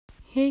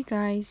Hey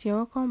guys, you're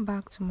welcome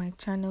back to my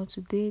channel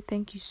today.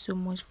 Thank you so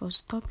much for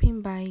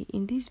stopping by.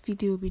 In this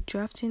video, we'll be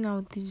drafting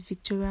out this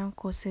Victorian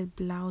corset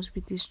blouse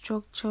with a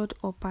structured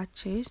upper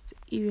chest.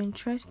 If you're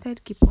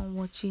interested, keep on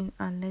watching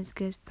and let's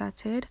get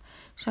started.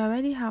 So I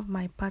already have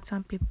my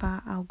pattern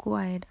paper. I'll go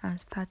ahead and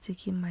start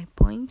taking my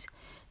points.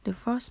 The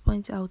first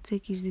point I'll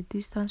take is the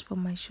distance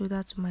from my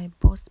shoulder to my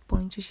bust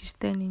point, which is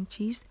 10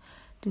 inches.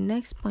 The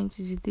next point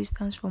is the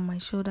distance from my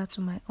shoulder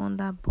to my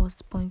under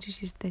bust point,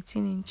 which is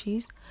 13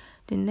 inches.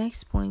 The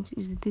next point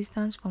is the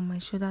distance from my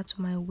shoulder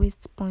to my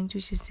waist point,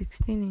 which is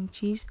 16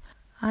 inches.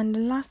 And the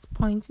last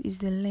point is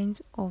the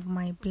length of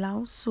my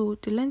blouse. So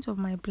the length of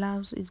my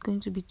blouse is going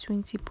to be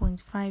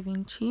 20.5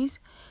 inches,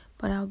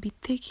 but I'll be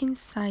taking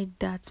side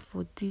dart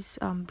for this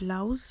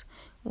blouse.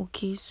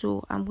 Okay,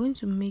 so I'm going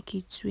to make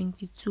it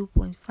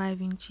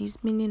 22.5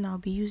 inches, meaning I'll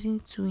be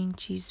using 2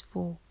 inches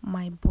for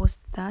my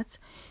bust dart.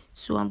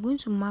 So I'm going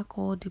to mark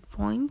all the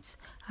points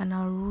and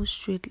I'll rule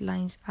straight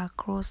lines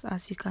across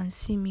as you can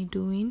see me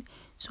doing.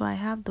 So I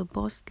have the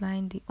bust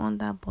line, the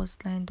under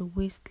bust line, the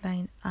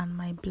waistline and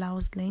my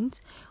blouse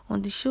length.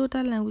 On the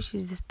shoulder line, which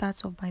is the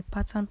start of my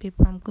pattern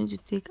paper, I'm going to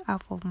take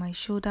half of my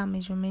shoulder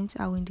measurement.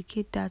 I will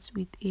indicate that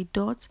with a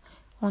dot.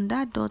 On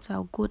that dot,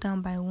 I'll go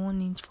down by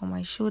 1 inch for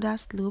my shoulder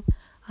slope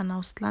and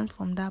I'll slant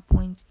from that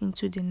point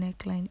into the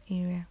neckline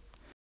area.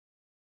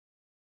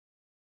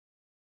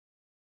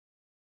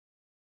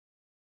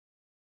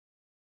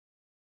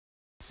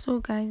 So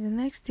guys, the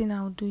next thing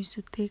I'll do is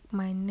to take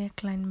my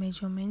neckline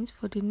measurements.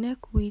 For the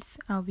neck width,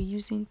 I'll be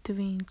using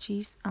 3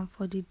 inches, and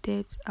for the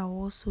depth, I'll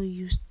also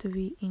use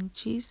 3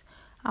 inches.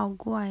 I'll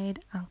go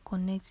ahead and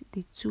connect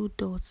the two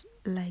dots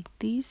like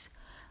this.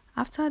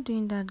 After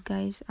doing that,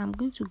 guys, I'm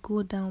going to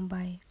go down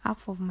by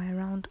half of my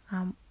round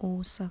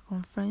armhole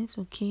circumference.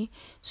 Okay,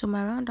 so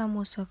my round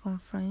armhole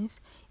circumference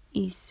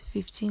is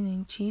 15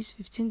 inches.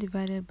 15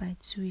 divided by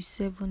 2 is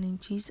 7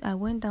 inches. I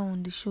went down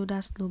on the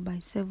shoulder slope by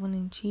 7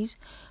 inches.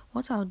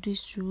 What I'll do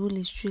is to rule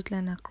a straight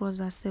line across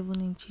that 7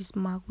 inches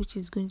mark, which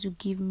is going to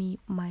give me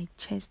my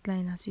chest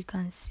line. As you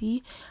can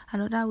see,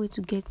 another way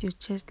to get your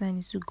chest line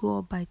is to go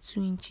up by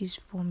 2 inches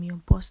from your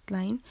bust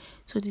line.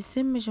 So the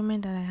same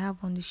measurement that I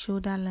have on the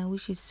shoulder line,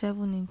 which is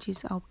 7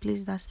 inches, I'll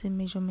place that same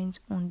measurement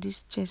on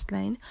this chest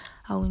line.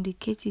 I'll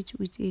indicate it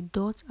with a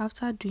dot.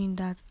 After doing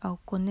that,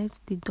 I'll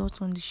connect the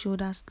dot on the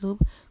shoulder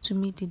slope to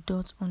meet the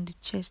dot on the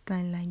chest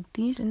line like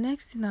this. The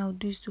next thing I'll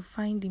do is to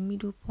find the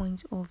middle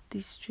point of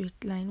this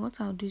straight line.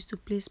 What I'll do is to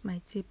place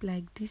my tape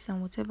like this,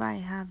 and whatever I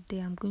have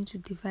there, I'm going to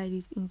divide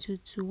it into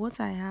two.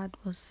 What I had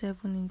was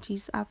 7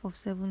 inches. Half of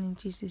 7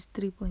 inches is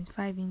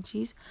 3.5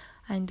 inches.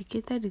 I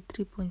indicated the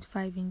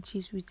 3.5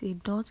 inches with a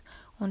dot.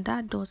 On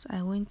that dot,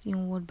 I went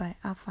inward by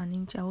half an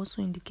inch. I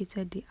also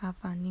indicated the half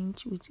an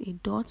inch with a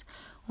dot.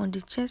 On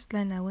the chest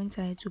line, I went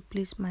ahead to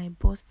place my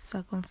bust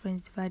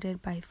circumference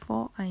divided by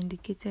 4. I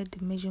indicated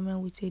the measurement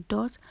with a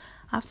dot.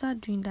 After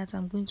doing that,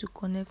 I'm going to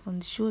connect from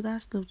the shoulder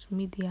slope to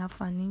meet the half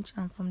an inch,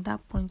 and from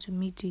that point to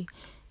meet the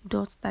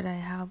dots that I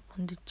have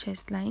on the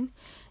chest line.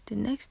 The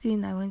next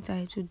thing I went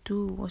ahead to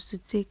do was to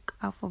take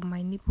half of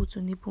my nipple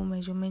to nipple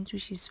measurement,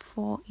 which is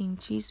 4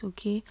 inches.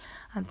 Okay,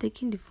 I'm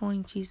taking the 4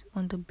 inches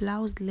on the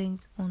blouse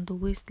length on the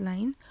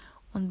waistline,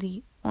 on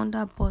the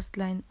under bust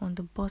line, on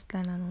the bust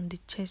line and on the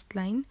chest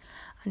line,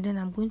 and then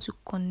I'm going to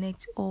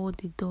connect all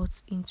the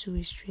dots into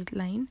a straight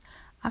line.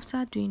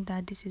 After doing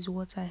that, this is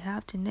what I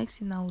have. The next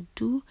thing I'll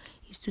do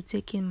is to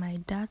take in my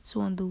dart.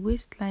 So on the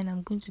waistline,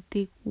 I'm going to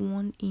take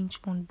 1 inch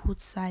on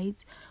both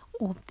sides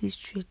of this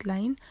straight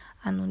line,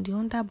 and on the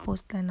under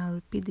bust line, I'll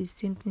repeat the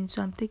same thing.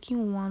 So I'm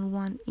taking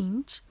 1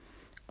 inch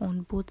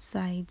on both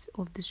sides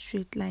of the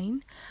straight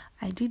line.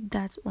 I did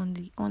that on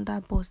the under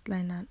bust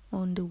line and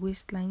on the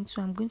waistline.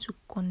 So I'm going to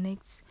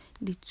connect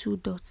the two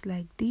dots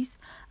like this.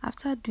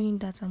 After doing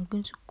that, I'm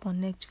going to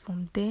connect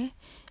from there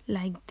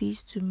like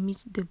this to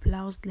meet the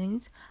blouse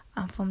length,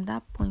 and from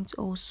that point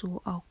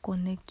also I'll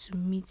connect to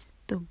meet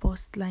the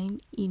bust line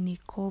in a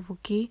curve.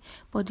 Okay,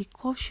 but the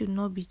curve should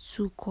not be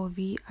too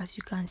curvy, as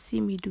you can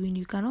see me doing.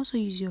 You can also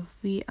use your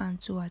free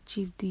hand to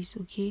achieve this.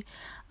 Okay,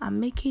 I'm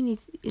making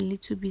it a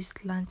little bit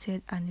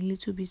slanted and a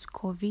little bit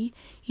curvy.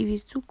 If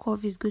it's too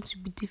curvy, it's going to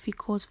be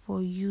difficult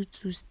for you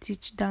to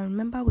stitch down.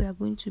 Remember, we are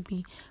going to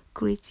be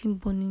creating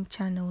boning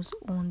channels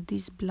on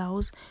this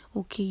blouse.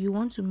 Okay, you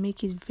want to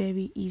make it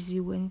very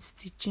easy when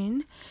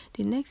stitching.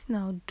 The next thing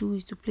I'll do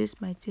is to place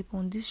my tape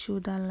on this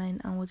shoulder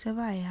line, and whatever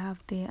I have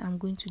there, I'm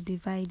going to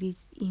divide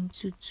it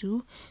into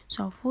two.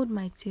 So I'll fold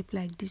my tape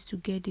like this to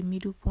get the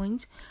middle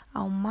point.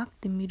 I'll mark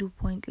the middle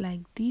point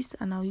like this,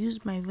 and I'll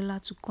use my ruler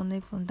to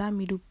connect from that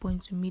middle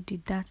point to meet the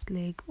dart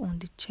leg on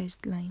the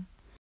chest line.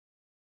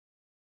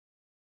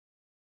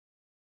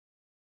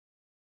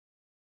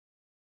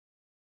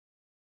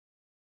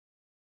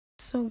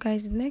 So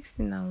guys, the next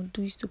thing I'll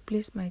do is to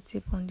place my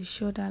tape on the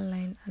shoulder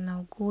line, and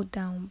I'll go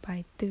down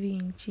by 3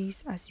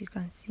 inches, as you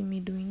can see me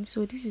doing.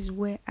 So this is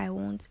where I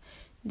want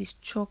the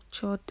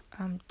structured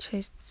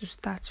chest to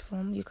start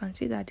from. You can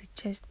see that the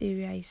chest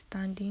area is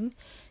standing.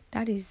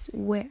 That is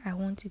where I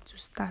want it to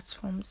start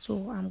from.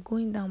 So I'm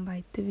going down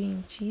by 3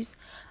 inches.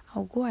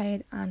 I'll go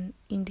ahead and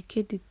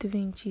indicate the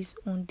 3 inches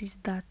on this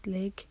dart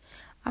leg.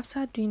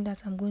 After doing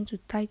that, I'm going to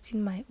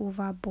tighten my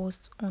over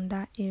bust on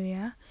that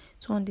area.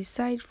 So on the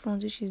side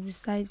front, which is the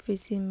side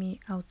facing me,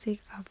 I'll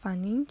take half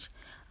an inch,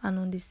 and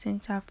on the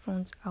center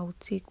front I'll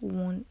take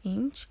 1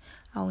 inch.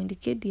 I'll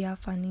indicate the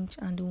half an inch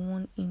and the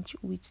 1 inch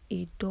with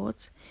a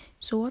dot.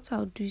 So what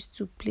I'll do is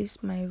to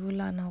place my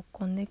ruler and I'll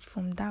connect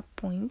from that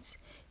point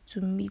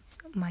to meet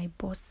my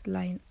bust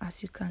line,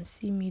 as you can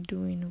see me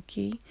doing.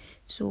 Okay,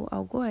 so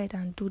I'll go ahead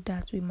and do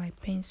that with my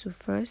pencil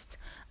first,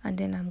 and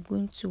then I'm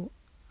going to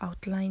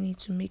outline it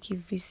to make it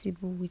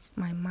visible with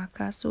my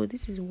marker. So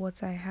this is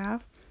what I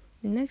have.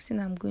 The next thing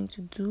I'm going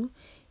to do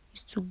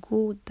is to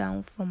go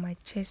down from my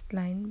chest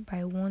line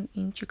by 1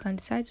 inch. You can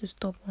decide to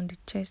stop on the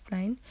chest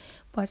line,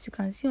 but as you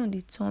can see on the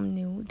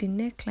thumbnail, the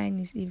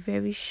neckline is a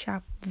very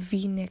sharp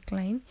V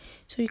neckline,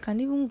 so you can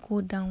even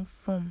go down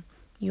from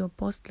your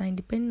bust line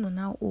depending on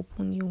how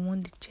open you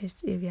want the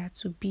chest area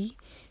to be.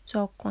 So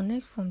I'll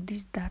connect from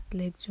this dart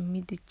leg to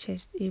meet the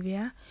chest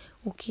area.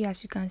 Okay,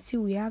 as you can see,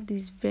 we have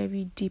this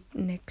very deep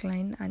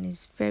neckline and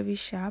it's very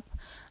sharp,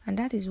 and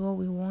that is what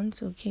we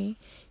want. Okay,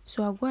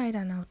 so I'll go ahead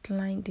and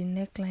outline the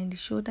neckline, the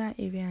shoulder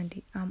area and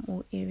the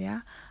armhole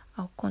area.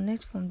 I'll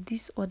connect from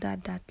this other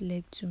dart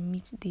leg to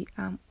meet the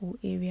armhole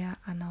area,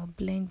 and I'll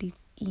blend it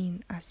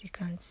in, as you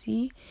can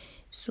see.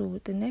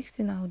 So the next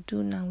thing I'll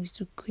do now is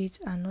to create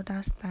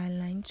another style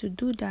line. To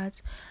do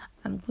that,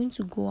 I'm going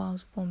to go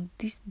out from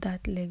this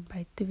dart leg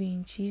by 3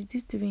 inches.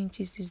 This 3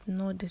 inches is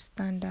not the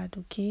standard.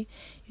 Okay,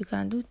 you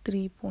can do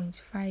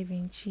 3.5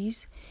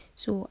 inches.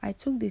 So I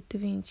took the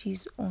 3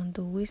 inches on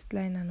the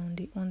waistline and on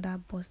the under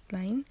bust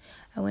line.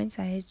 I went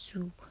ahead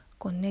to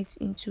connect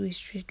into a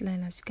straight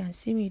line, as you can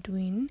see me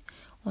doing.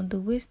 On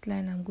the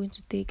waistline, I'm going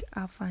to take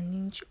half an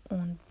inch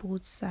on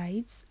both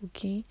sides.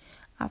 Okay,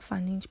 half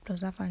an inch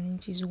plus half an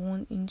inch is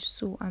 1 inch,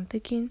 so I'm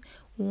taking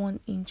 1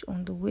 inch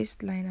on the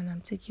waistline and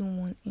I'm taking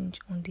 1 inch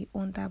on the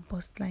under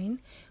bust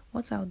line.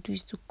 What I'll do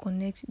is to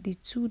connect the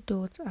 2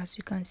 dots, as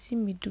you can see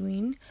me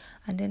doing,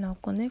 and then I'll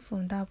connect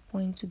from that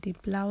point to the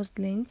blouse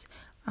length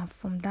and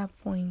from that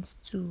point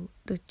to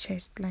the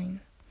chest line.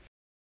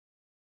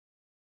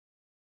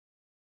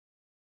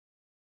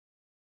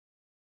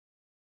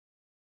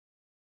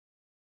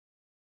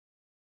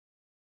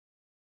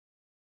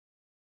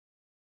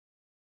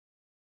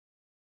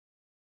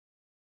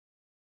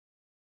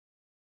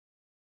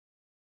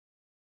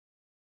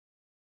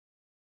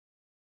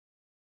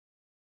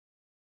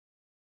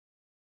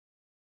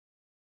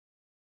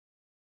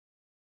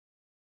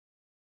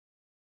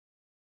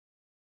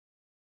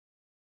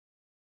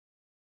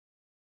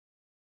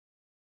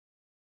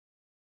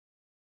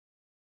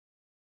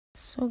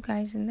 So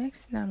guys, the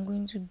next thing I'm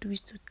going to do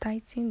is to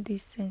tighten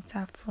this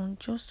center front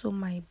just so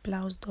my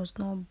blouse does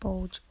not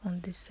bulge on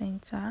the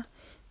center.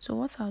 So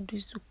what I'll do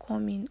is to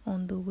come in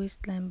on the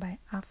waistline by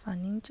half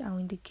an inch. I'll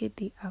indicate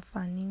the half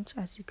an inch,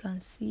 as you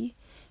can see.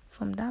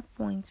 From that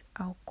point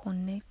I'll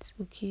connect,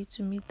 okay,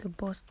 to meet the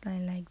bust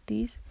line like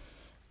this,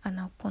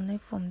 and I'll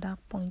connect from that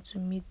point to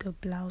meet the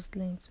blouse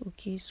length.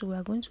 Okay, so we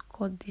are going to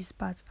cut this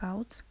part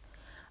out.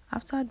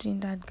 After doing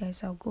that,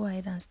 guys, I'll go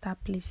ahead and start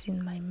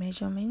placing my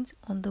measurements.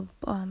 On the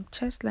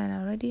chest line,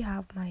 I already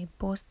have my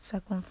bust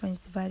circumference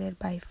divided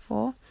by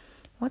 4.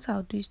 What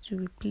I'll do is to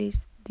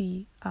replace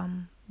the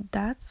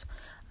darts,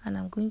 and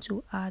I'm going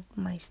to add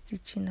my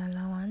stitching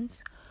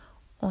allowance.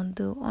 On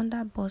the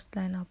under bust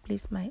line, I'll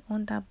place my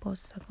under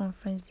bust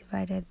circumference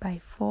divided by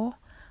 4.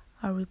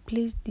 I'll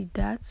replace the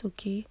darts,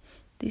 okay,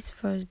 this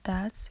first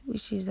dart,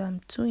 which is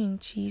 2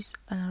 inches,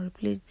 and I'll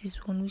replace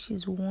this one, which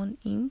is 1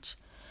 inch.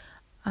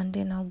 And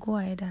then I'll go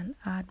ahead and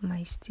add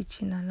my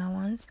stitching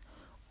allowance.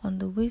 On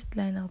the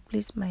waistline, I'll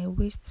place my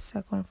waist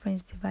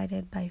circumference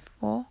divided by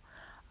 4.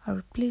 I'll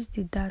replace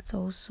the dart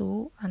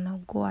also, and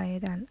I'll go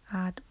ahead and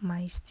add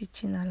my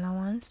stitching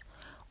allowance.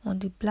 On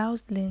the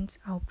blouse length,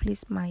 I'll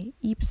place my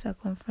hip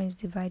circumference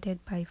divided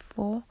by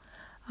 4.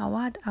 I'll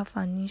add half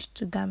an inch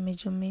to that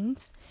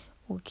measurement,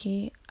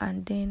 okay,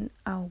 and then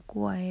I'll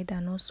go ahead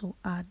and also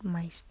add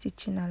my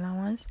stitching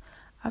allowance.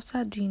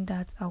 After doing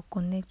that, I'll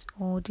connect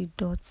all the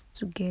dots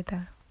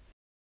together.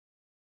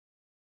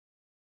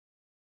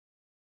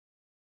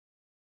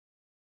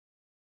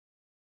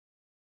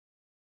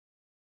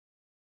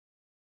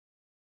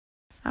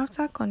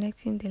 After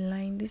connecting the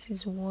line, this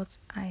is what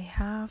I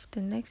have.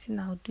 The next thing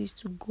I'll do is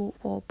to go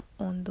up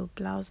on the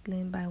blouse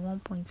length by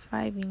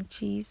 1.5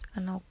 inches,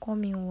 and I'll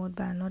come inward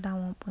by another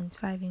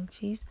 1.5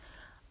 inches.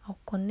 I'll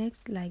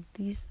connect like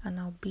this, and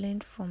I'll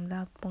blend from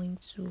that point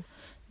to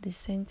the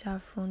center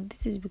front.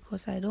 This is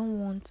because I don't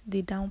want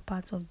the down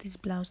part of this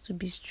blouse to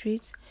be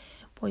straight,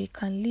 but you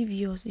can leave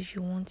yours if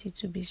you want it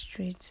to be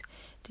straight.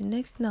 The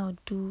next thing I'll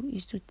do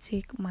is to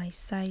take my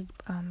side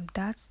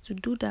darts. To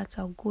do that,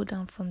 I'll go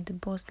down from the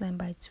bust line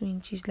by 2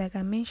 inches. Like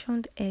I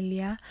mentioned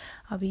earlier,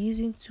 I'll be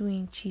using 2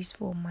 inches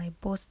for my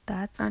bust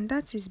darts, and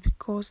that is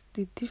because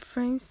the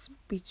difference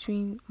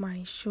between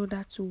my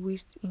shoulder to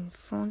waist in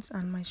front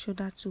and my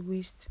shoulder to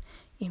waist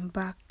in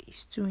back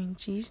is 2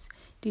 inches.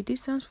 The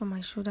distance from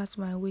my shoulder to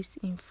my waist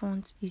in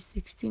front is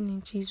 16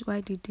 inches,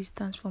 while the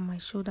distance from my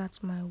shoulder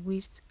to my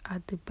waist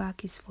at the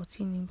back is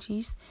 14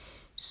 inches.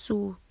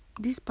 So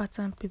this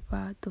pattern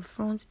paper, the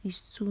front is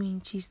 2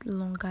 inches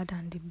longer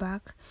than the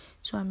back,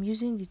 so I'm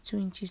using the 2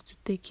 inches to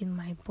take in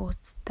my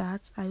bust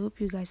dart. I hope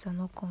you guys are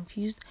not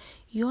confused.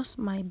 Yours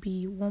might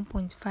be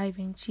 1.5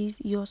 inches,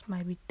 yours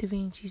might be 3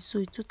 inches, so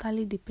it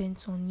totally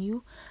depends on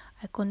you.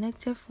 I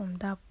connected from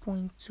that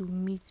point to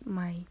meet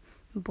my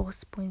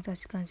bust point.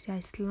 As you can see, I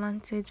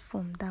slanted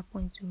from that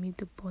point to meet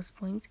the bust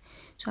point.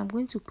 So I'm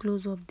going to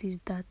close up this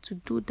dart. To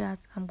do that,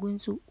 I'm going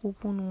to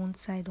open one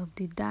side of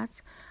the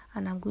dart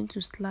and I'm going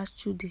to slash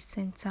through the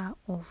center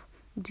of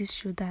this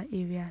shoulder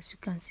area, as you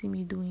can see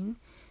me doing.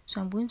 So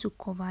I'm going to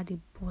cover the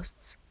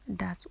bust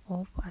dart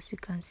up, as you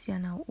can see,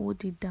 and I'll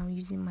hold it down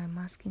using my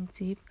masking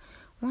tape.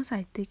 Once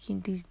I take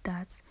in these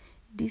darts,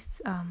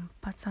 this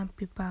pattern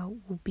paper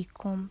will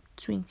become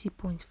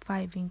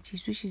 20.5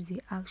 inches, which is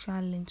the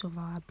actual length of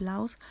our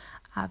blouse.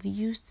 I've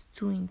used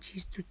 2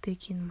 inches to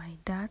take in my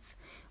darts.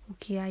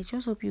 Okay, I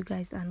just hope you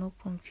guys are not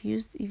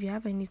confused. If you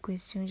have any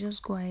questions,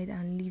 just go ahead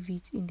and leave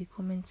it in the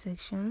comment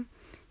section.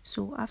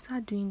 So after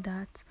doing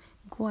that,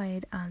 go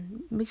ahead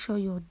and make sure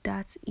your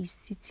dart is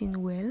sitting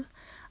well,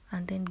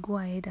 and then go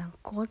ahead and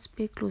cut.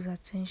 Pay close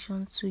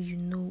attention so you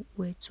know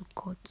where to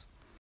cut.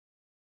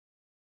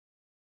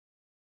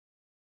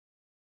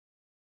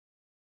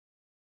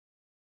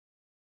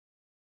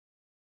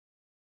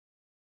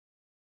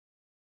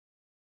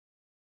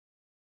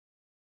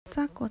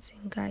 After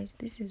cutting, guys,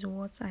 this is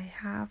what I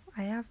have.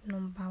 I have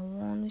number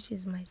 1, which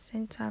is my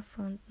center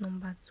front,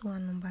 number 2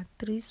 and number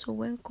 3. So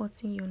when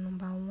cutting, your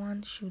number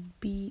 1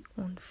 should be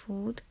on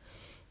fold.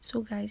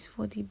 So guys,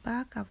 for the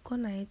back, I've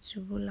gone ahead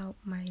to roll out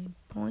my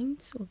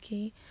points.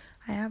 Okay,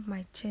 I have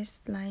my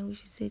chest line,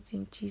 which is 8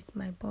 inches,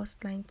 my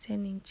bust line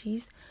 10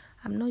 inches.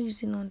 I'm not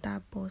using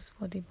under bust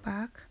for the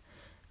back.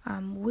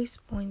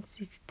 Waist point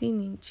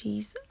 16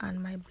 inches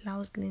and my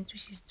blouse length,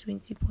 which is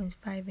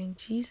 20.5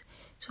 inches.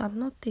 So I'm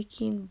not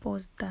taking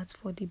bust darts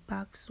for the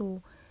back,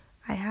 so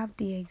I have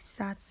the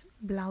exact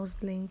blouse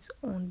length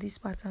on this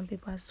pattern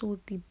paper. So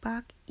the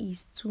back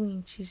is 2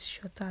 inches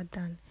shorter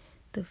than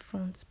the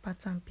front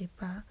pattern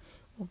paper.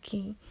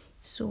 Okay,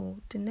 so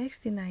the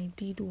next thing I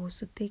did was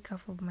to take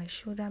half of my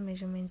shoulder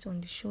measurement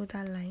on the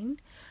shoulder line.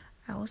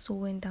 I also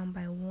went down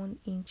by 1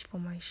 inch for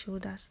my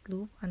shoulder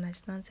slope and I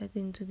slanted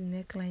into the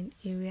neckline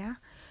area.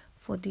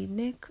 For the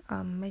neck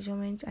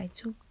measurement, I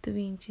took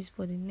 3 inches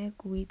for the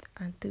neck width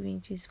and 3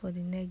 inches for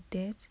the neck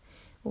depth.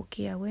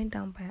 Okay, I went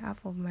down by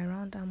half of my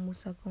round arm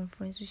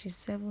circumference, which is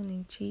 7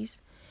 inches.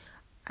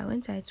 I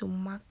went ahead to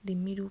mark the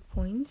middle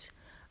point,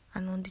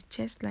 and on the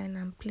chest line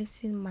I'm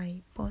placing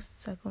my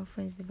bust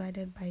circumference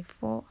divided by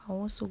 4. I'll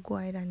also go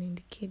ahead and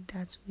indicate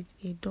that with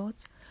a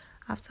dot.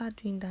 After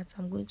doing that,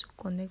 I'm going to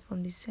connect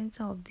from the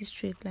center of this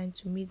straight line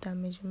to meet that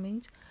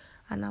measurement,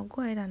 and I'll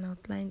go ahead and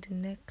outline the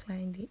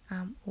neckline, the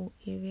armhole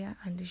area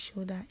and the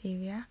shoulder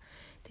area.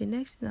 The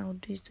next thing I'll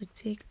do is to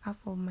take half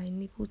of my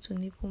nipple to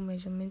nipple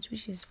measurement,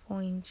 which is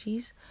 4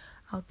 inches.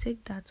 I'll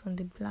take that on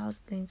the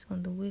blouse length,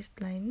 on the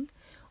waistline,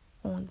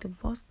 on the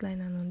bust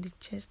line and on the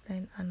chest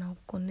line, and I'll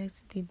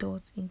connect the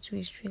dots into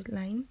a straight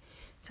line.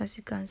 So as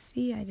you can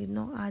see, I did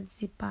not add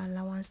zipper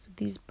allowance to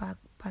this back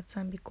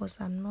pattern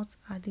because I'm not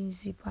adding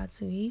zipper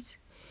to it.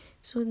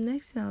 So the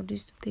next thing I'll do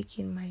is to take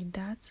in my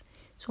darts.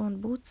 So on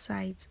both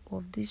sides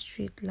of this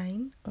straight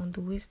line, on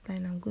the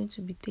waistline, I'm going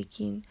to be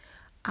taking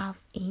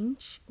half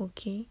inch.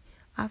 Okay,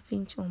 half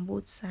inch on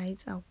both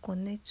sides. I'll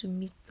connect to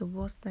meet the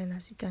bust line,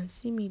 as you can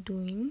see me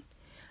doing.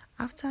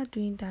 After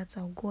doing that,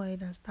 I'll go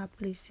ahead and start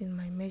placing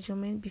my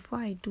measurement. Before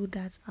I do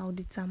that, I'll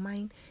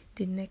determine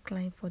the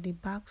neckline for the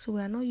back. So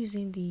we are not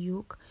using the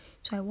yoke,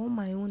 so I want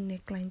my own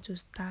neckline to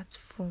start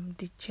from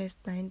the chest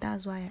line.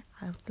 That's why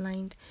I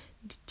outlined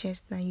the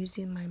chest line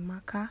using my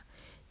marker.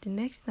 The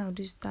next thing I'll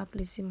do is start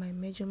placing my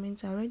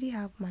measurements. I already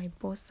have my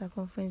bust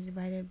circumference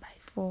divided by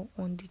 4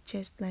 on the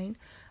chest line.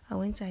 I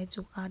went ahead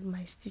to add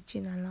my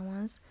stitching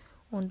allowance.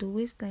 On the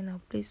waistline,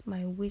 I'll place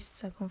my waist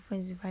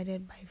circumference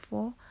divided by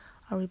 4.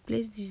 I'll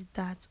replace this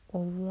dart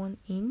of 1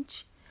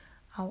 inch.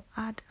 I'll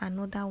add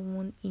another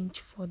 1 inch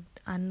for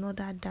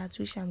another dart,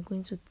 which I'm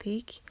going to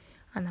take,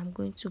 and I'm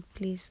going to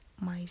place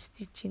my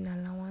stitching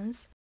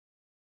allowance.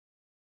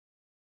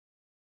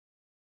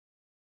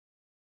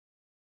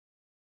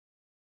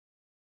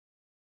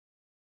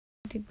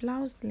 The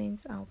blouse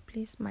length, I'll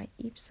place my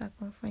hip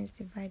circumference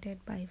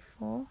divided by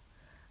 4.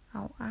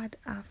 I'll add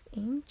half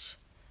inch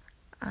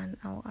and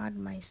I'll add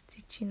my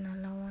stitching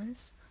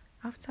allowance.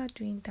 After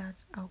doing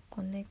that, I'll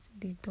connect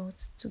the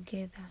dots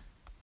together.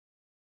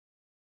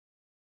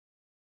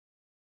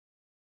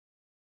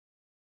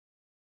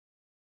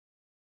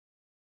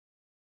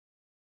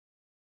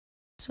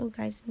 So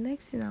guys,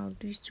 next thing I'll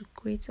do is to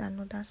create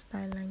another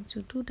style line.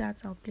 To do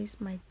that, I'll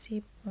place my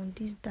tape on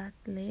this dart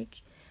leg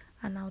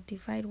and I'll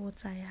divide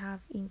what I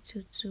have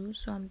into 2.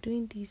 So I'm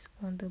doing this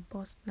on the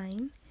bust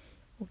line.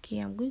 Okay,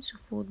 I'm going to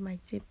fold my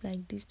tape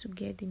like this to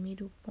get the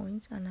middle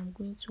point, and I'm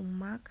going to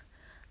mark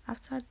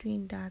After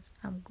doing that,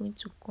 I'm going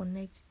to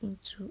connect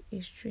into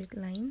a straight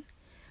line,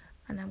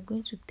 and I'm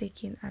going to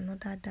take in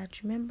another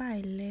dart. Remember,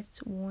 I left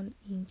 1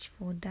 inch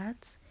for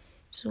that.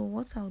 So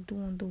what I'll do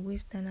on the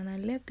waistline, and I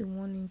left the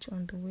 1 inch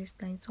on the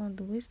waistline, so on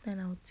the waistline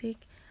I'll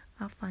take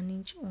half an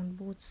inch on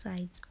both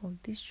sides of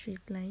this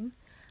straight line,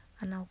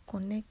 and I'll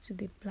connect to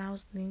the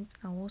blouse length.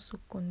 I'll also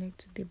connect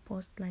to the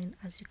bust line,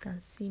 as you can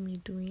see me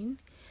doing.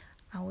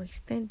 I'll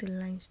extend the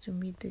lines to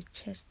meet the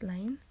chest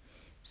line.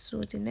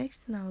 So the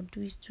next thing I'll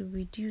do is to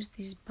reduce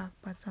this back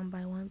pattern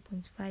by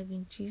 1.5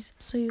 inches.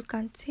 So you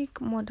can take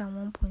more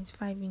than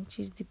 1.5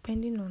 inches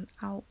depending on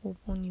how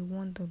open you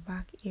want the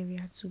back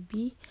area to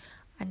be,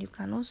 and you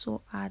can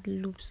also add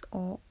loops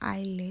or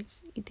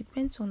eyelets. It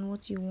depends on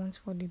what you want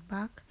for the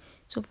back.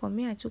 So for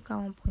me, I took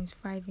out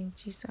 1.5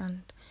 inches,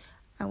 and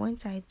I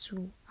went ahead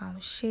to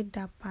shade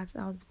that part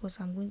out because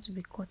I'm going to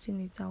be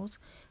cutting it out.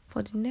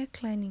 For the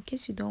neckline, in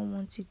case you don't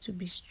want it to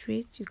be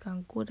straight, you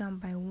can go down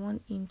by 1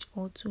 inch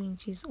or 2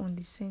 inches on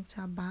the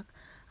center back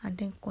and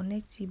then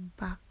connect it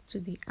back to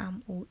the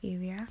armhole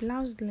area.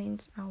 Blouse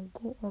length, I'll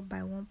go up by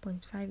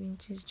 1.5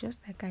 inches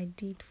just like I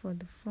did for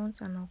the front,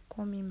 and I'll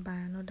come in by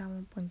another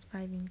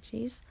 1.5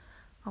 inches.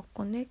 I'll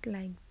connect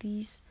like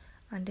this,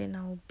 and then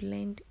I'll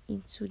blend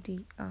into the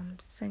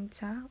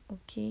center.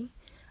 Okay,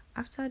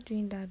 after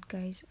doing that,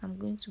 guys, I'm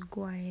going to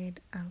go ahead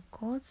and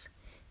cut.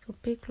 So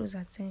pay close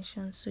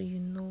attention so you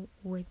know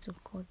where to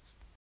cut.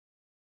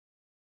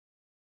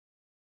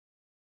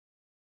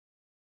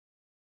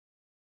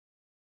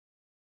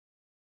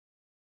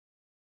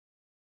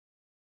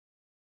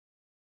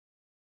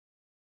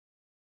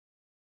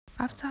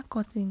 After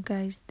cutting,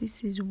 guys,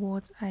 this is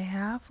what I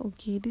have.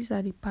 Okay, these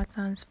are the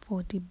patterns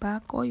for the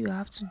back. All you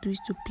have to do is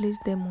to place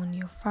them on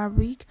your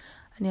fabric,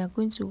 and you are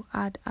going to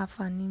add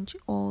half an inch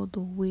all the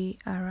way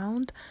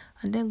around,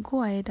 and then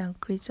go ahead and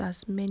create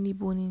as many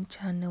boning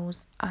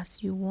channels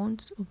as you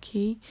want.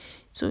 Okay,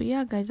 so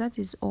yeah, guys, that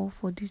is all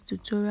for this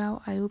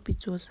tutorial. I hope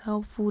it was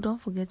helpful. Don't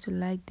forget to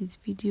like this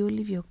video,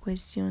 leave your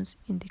questions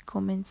in the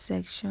comment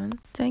section.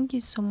 Thank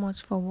you so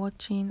much for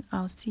watching.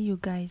 I'll see you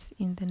guys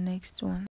in the next one.